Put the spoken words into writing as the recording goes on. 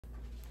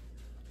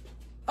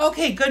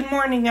Okay, good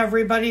morning,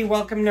 everybody.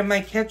 Welcome to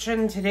my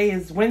kitchen. Today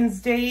is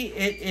Wednesday.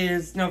 It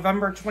is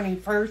November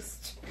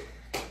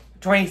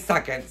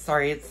 22nd.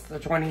 Sorry, it's the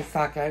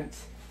 22nd.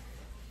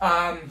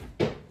 I'm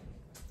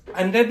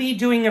going to be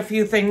doing a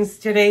few things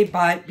today,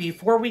 but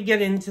before we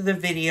get into the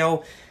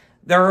video,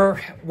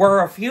 there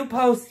were a few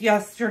posts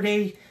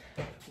yesterday.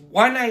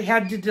 One I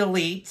had to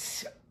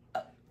delete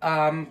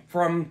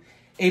from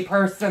a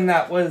person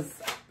that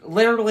was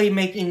literally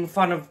making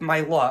fun of my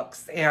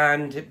looks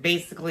and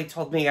basically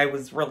told me I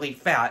was really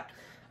fat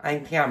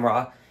on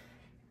camera.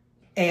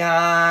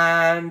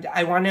 And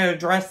I want to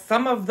address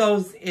some of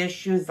those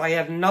issues. I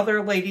had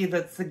another lady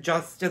that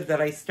suggested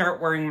that I start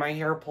wearing my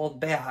hair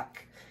pulled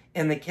back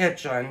in the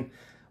kitchen.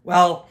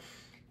 Well,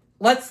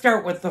 let's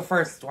start with the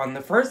first one. The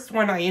first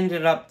one I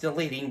ended up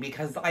deleting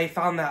because I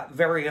found that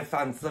very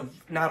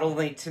offensive, not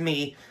only to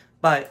me,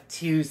 but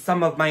to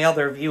some of my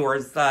other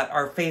viewers that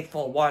are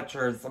faithful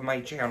watchers of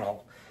my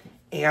channel.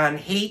 And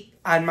hate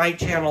on my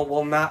channel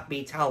will not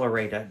be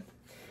tolerated.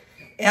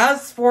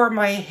 As for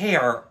my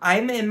hair,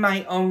 I'm in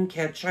my own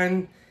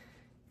kitchen,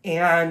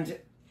 and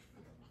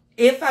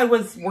if I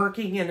was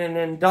working in an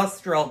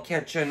industrial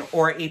kitchen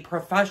or a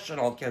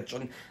professional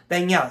kitchen,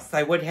 then yes,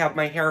 I would have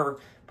my hair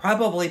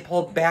probably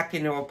pulled back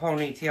into a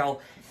ponytail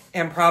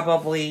and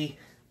probably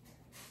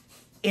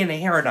in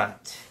a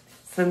hairnet.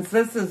 Since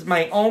this is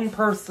my own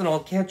personal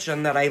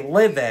kitchen that I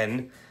live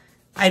in,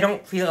 I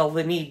don't feel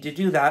the need to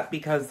do that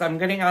because I'm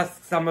going to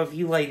ask some of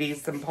you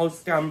ladies and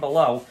post down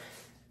below,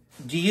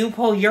 do you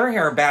pull your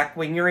hair back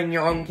when you're in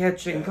your own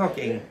kitchen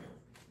cooking?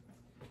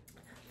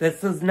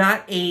 This is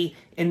not a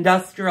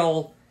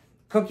industrial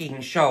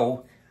cooking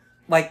show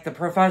like the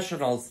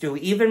professionals do.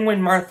 Even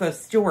when Martha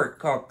Stewart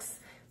cooks,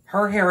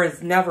 her hair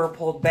is never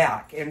pulled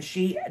back, and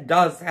she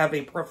does have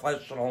a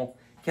professional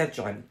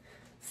kitchen.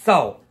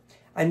 So,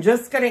 I'm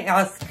just going to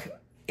ask,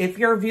 if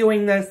you're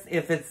viewing this,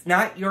 if it's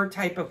not your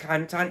type of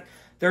content,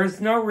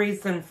 there's no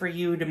reason for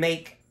you to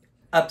make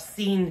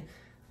obscene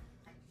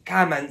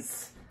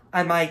comments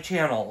on my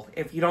channel.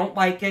 If you don't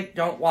like it,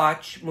 don't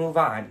watch, move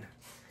on.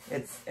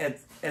 It's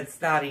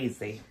that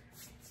easy.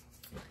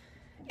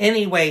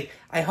 Anyway,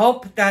 I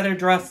hope that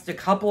addressed a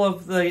couple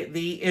of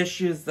the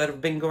issues that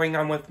have been going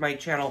on with my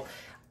channel.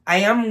 I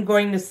am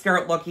going to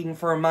start looking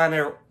for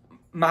a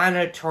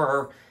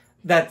monitor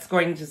that's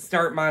going to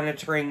start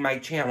monitoring my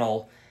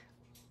channel,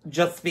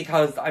 just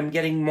because I'm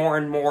getting more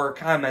and more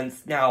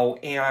comments now,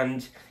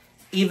 and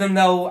even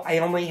though I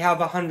only have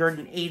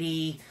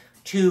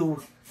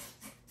 182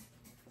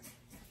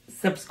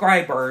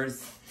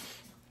 subscribers,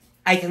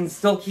 I can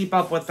still keep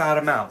up with that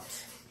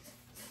amount.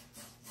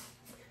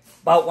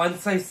 But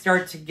once I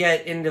start to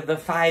get into the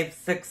 500,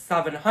 600,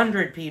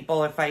 700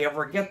 people, if I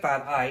ever get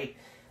that high,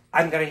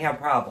 I'm going to have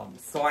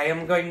problems. So I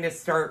am going to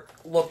start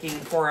looking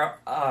for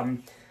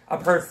a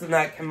person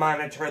that can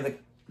monitor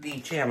the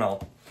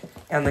channel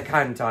and the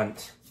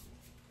content.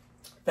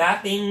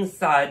 That being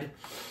said,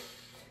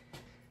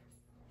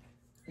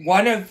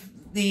 one of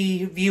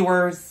the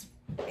viewers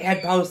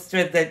had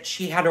posted that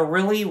she had a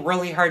really,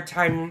 really hard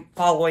time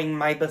following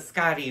my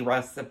biscotti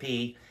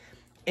recipe.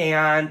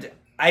 And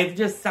I've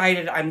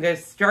decided I'm going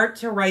to start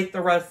to write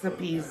the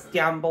recipes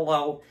down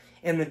below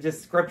in the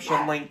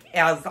description link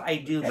as I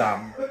do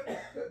them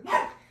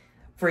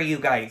for you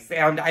guys.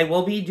 And I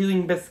will be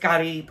doing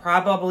biscotti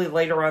probably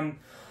later on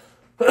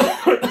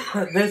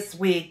this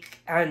week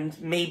and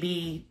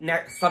maybe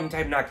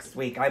sometime next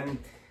week. I'm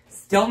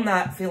still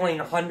not feeling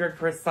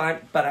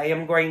 100%, but I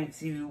am going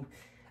to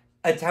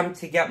attempt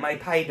to get my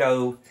pie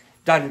dough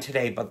done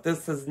today. But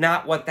this is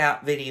not what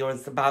that video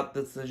is about.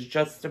 This is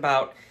just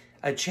about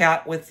a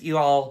chat with you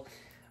all.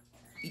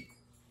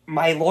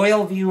 My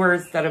loyal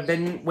viewers that have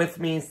been with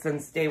me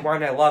since day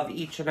one. I love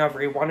each and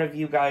every one of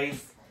you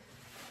guys.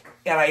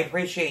 And I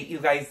appreciate you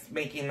guys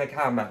making the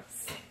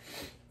comments.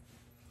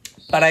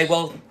 But I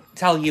will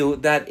tell you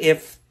that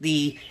if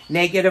the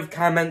negative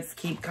comments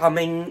keep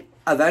coming,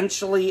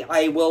 eventually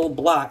I will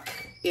block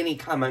any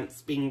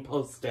comments being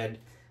posted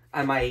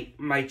on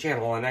my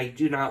channel, and I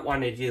do not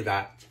want to do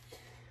that.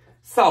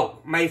 So,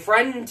 my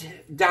friend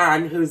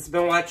Don, who's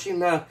been watching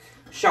the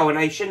show, and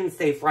I shouldn't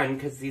say friend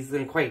because he's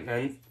an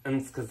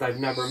acquaintance, because I've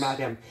never met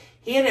him,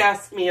 he had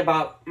asked me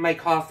about my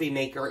coffee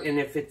maker and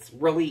if it's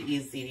really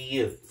easy to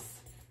use.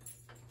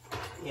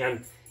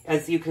 And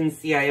as you can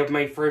see, I have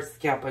my first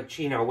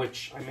cappuccino,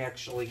 which I'm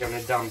actually going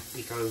to dump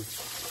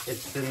because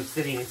it's been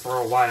sitting for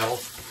a while.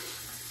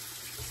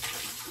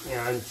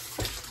 And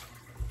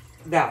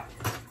that.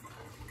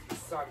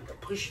 So I'm going to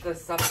push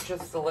this up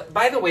just a little.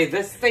 By the way,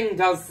 this thing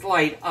does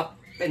slide up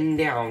and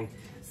down.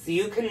 So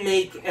you can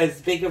make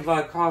as big of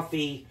a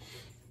coffee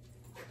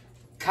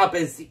cup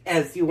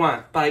as you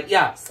want. But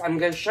yes, I'm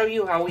going to show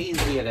you how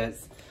easy it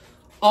is.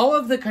 All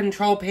of the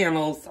control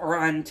panels are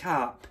on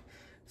top.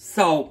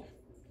 So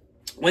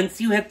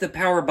once you hit the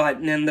power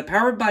button, and the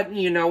power button,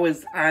 you know,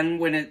 is on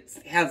when it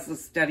has a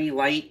steady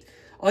light,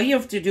 all you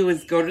have to do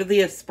is go to the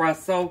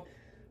Espresso.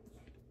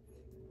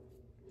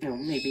 Oh,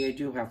 maybe I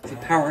do have to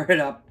power it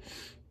up.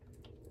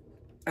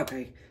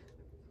 Okay.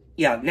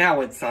 Yeah,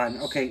 now it's on.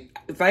 Okay,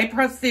 if I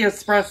press the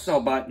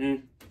espresso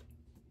button,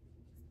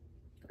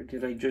 or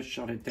did I just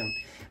shut it down?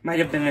 Might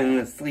have been in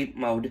the sleep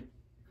mode.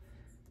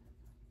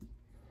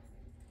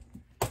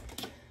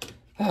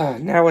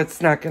 Now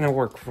it's not going to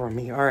work for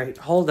me. All right,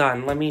 hold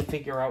on. Let me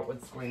figure out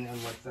what's going on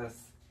with this.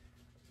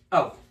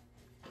 Oh,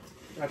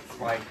 that's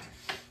why.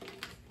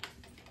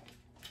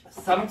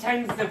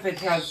 Sometimes if it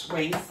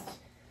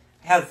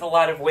has a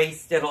lot of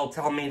waste, it'll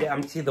tell me to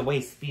empty the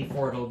waste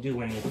before it'll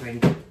do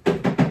anything.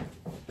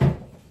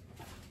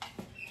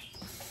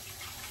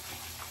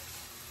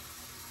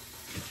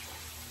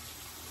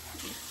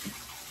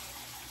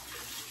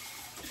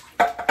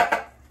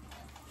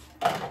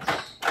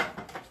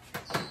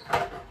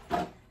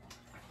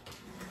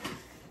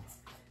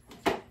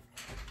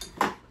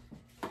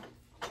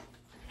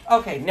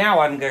 Okay,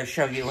 now I'm going to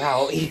show you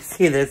how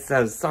easy this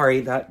is.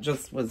 Sorry, that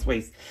just was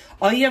waste.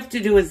 All you have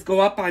to do is go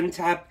up on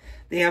top.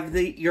 They have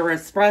your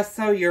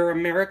espresso, your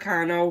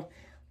Americano,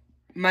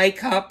 my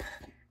cup,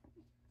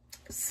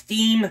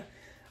 steam,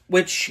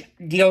 which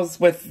deals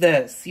with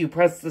this. You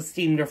press the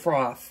steam to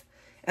froth.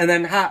 And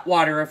then hot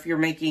water if you're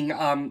making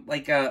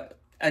like a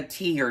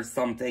tea or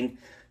something.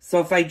 So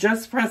if I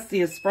just press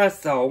the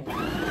espresso,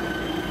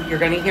 you're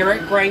going to hear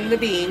it grind the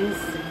beans.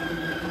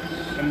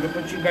 I'm going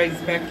to put you guys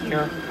back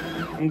here.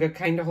 I'm going to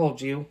kind of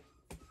hold you.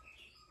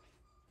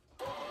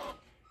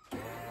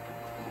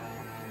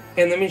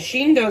 And the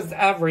machine does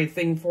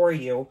everything for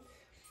you.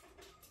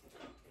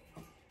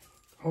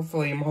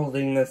 Hopefully I'm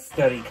holding this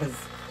steady because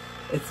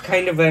it's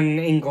kind of an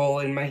angle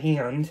in my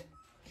hand.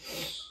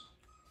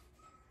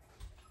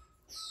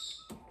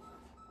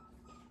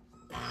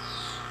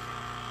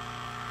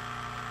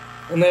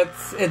 And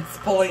it's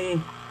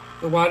pulling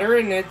the water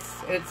and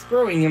it's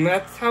brewing. And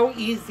that's how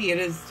easy it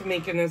is to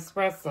make an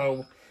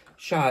espresso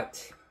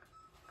shot.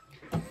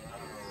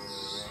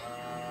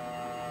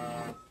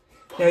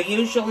 Now,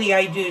 usually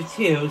I do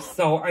too,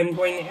 so I'm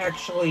going to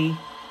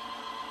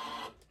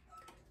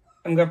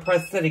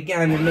press it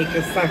again and make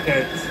a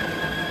second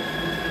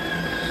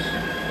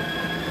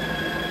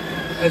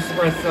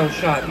espresso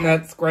shot, and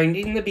that's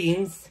grinding the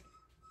beans.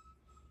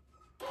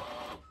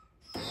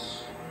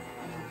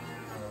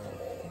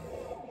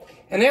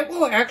 And it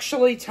will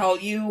actually tell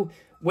you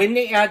when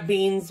to add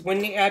beans, when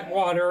to add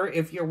water,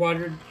 if your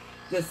water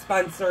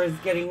dispenser is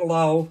getting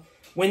low,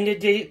 when to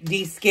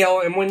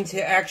descale, and when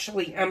to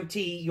actually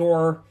empty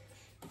your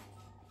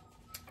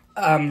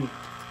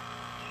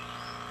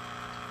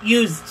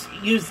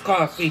used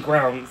coffee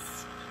grounds,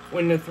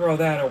 when to throw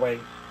that away.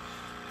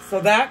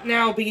 So that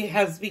now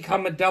has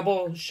become a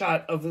double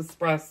shot of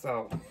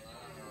espresso.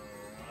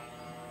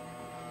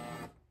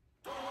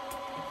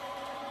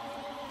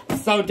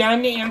 So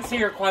Don, to answer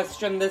your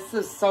question, this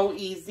is so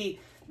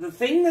easy. The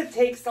thing that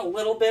takes a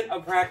little bit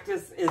of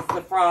practice is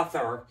the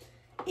frother.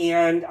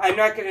 And I'm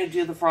not going to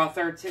do the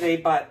frother today,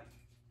 but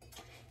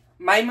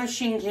my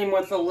machine came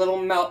with a little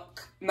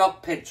milk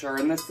pitcher,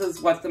 and this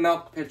is what the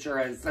milk pitcher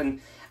is.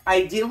 And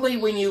ideally,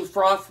 when you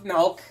froth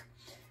milk,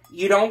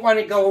 you don't want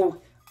to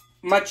go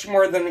much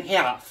more than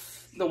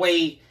half the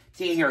way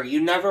to here.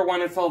 You never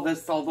want to fill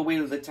this all the way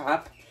to the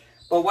top.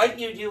 But what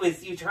you do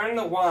is you turn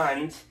the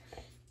wand,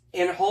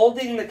 and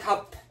holding the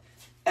cup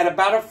at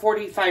about a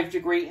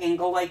 45-degree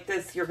angle like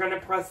this, you're going to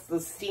press the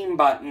steam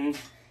button,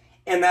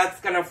 and that's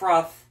going to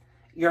froth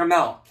your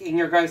milk, and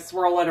you're going to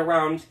swirl it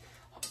around,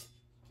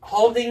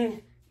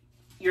 holding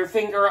your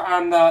finger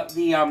on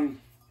the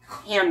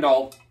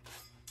handle.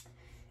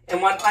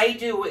 And what I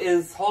do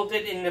is hold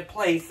it into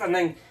place, and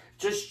then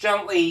just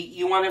gently,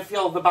 you want to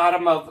feel the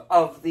bottom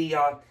of the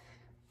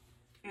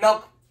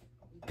milk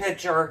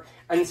pitcher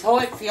until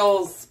it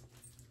feels,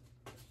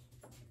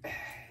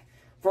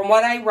 from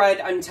what I read,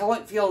 until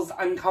it feels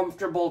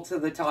uncomfortable to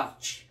the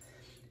touch.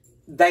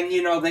 Then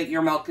you know that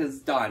your milk is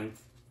done.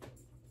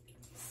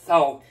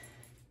 So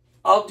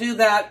I'll do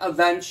that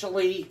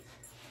eventually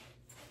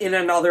in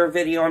another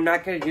video. I'm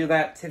not going to do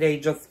that today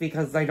just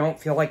because I don't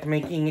feel like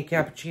making a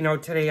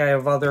cappuccino today. I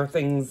have other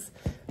things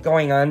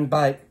going on,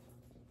 but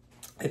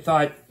I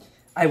thought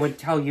I would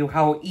tell you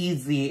how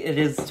easy it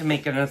is to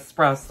make an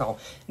espresso.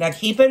 Now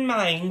keep in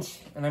mind,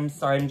 and I'm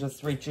sorry, I'm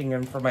just reaching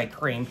in for my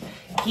cream.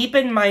 Keep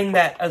in mind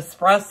that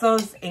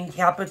espressos and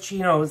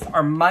cappuccinos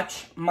are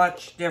much,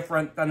 much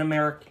different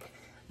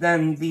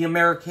than the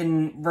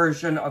American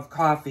version of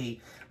coffee.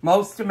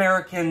 Most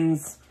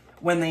Americans,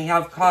 when they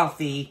have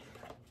coffee,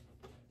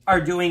 are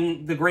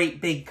doing the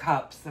great big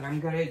cups. And I'm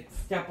going to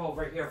step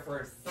over here for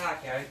a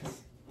second.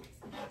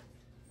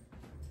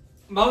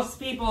 Most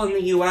people in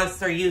the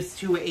U.S. are used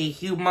to a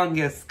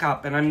humongous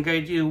cup. And I'm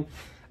going to do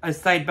a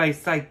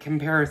side-by-side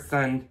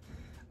comparison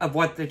of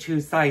what the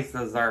two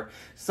sizes are.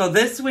 So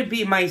this would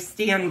be my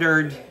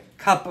standard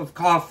cup of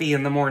coffee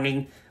in the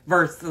morning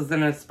versus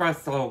an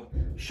espresso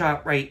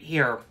shot right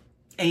here.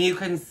 And you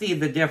can see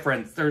the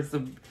difference. There's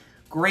a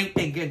great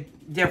big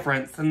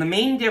difference. And the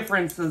main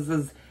difference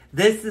is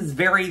this is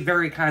very,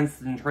 very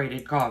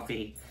concentrated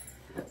coffee.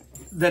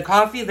 The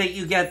coffee that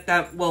you get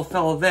that will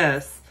fill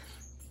this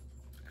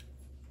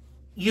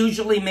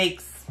usually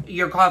makes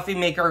your coffee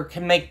maker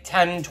can make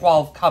 10,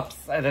 12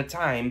 cups at a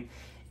time.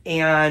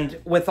 And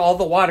with all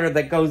the water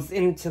that goes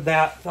into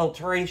that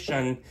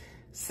filtration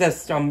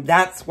system,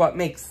 that's what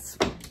makes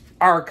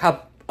our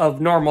cup of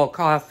normal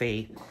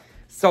coffee.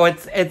 So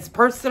it's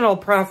personal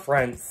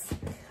preference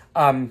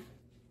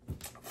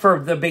for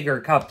the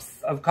bigger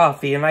cups of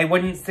coffee. And I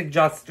wouldn't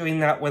suggest doing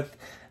that with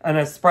an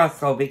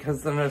espresso,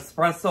 because an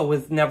espresso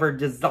was never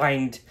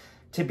designed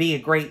to be a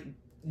great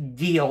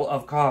deal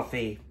of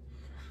coffee.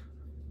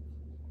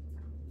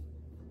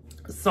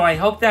 So I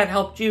hope that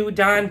helped you,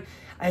 Don.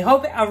 I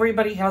hope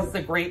everybody has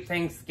a great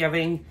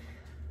Thanksgiving.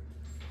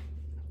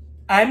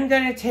 I'm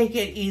going to take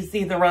it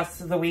easy the rest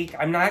of the week.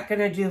 I'm not going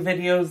to do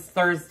videos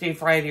Thursday,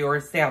 Friday, or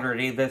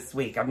Saturday this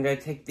week. I'm going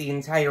to take the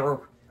entire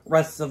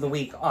rest of the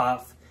week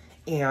off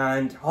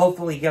and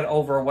hopefully get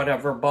over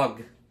whatever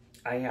bug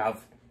I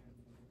have.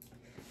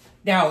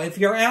 Now, if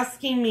you're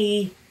asking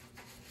me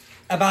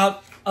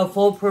about a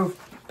foolproof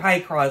pie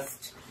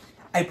crust,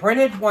 I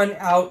printed one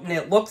out and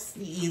it looks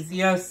the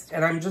easiest,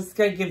 and I'm just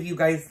going to give you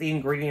guys the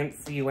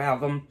ingredients so you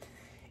have them.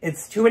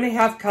 It's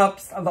 2½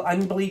 cups of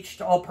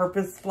unbleached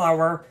all-purpose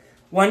flour,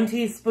 1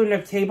 teaspoon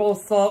of table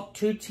salt,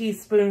 2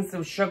 teaspoons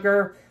of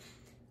sugar,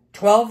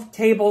 12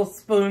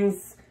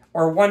 tablespoons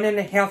or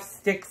 1½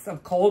 sticks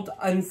of cold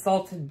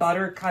unsalted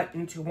butter cut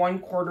into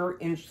 1/4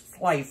 inch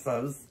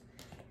slices,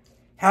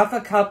 half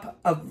a cup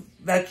of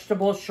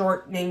vegetable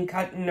shortening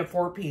cut into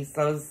 4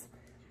 pieces,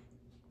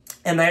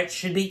 and that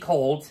should be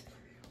cold,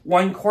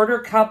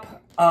 1/4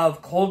 cup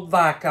of cold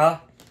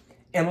vodka,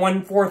 and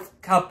 1/4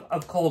 cup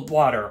of cold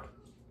water.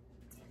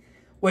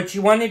 What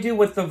you want to do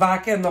with the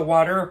vodka and the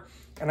water,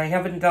 and I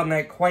haven't done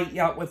that quite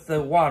yet with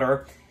the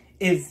water,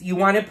 is you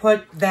want to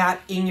put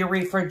that in your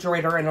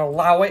refrigerator and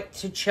allow it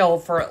to chill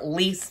for at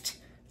least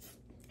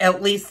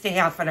a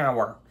half an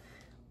hour.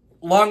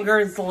 Longer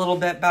is a little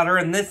bit better,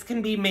 and this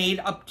can be made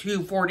up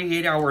to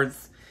 48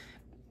 hours.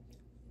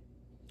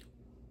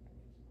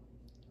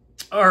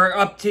 Or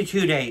up to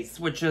 2 days,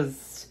 which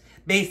is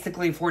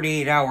basically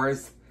 48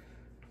 hours.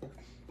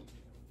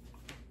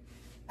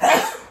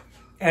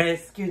 And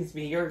excuse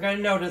me, you're going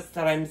to notice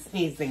that I'm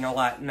sneezing a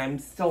lot, and I'm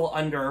still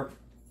under,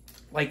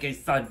 like I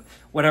said,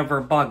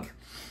 whatever bug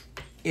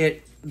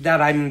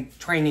that I'm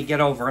trying to get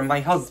over. And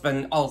my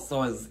husband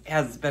also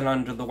has been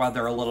under the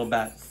weather a little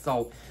bit.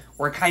 So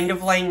we're kind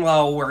of laying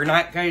low. We're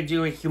not going to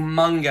do a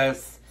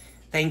humongous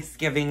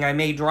Thanksgiving. I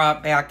may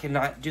drop back and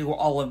not do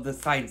all of the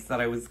sides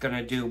that I was going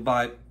to do,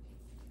 but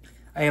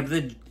I have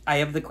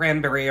the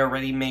cranberry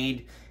already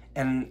made,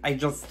 and I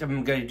just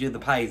am going to do the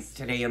pies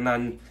today, and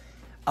then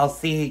I'll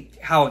see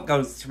how it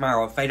goes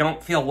tomorrow. If I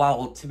don't feel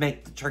well to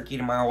make the turkey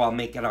tomorrow, I'll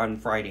make it on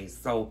Friday.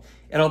 So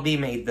it'll be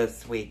made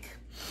this week.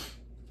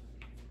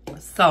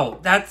 So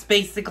that's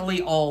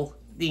basically all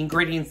the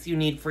ingredients you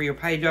need for your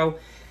pie dough.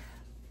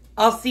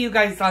 I'll see you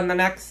guys on the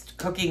next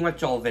Cooking with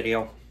Joel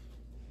video.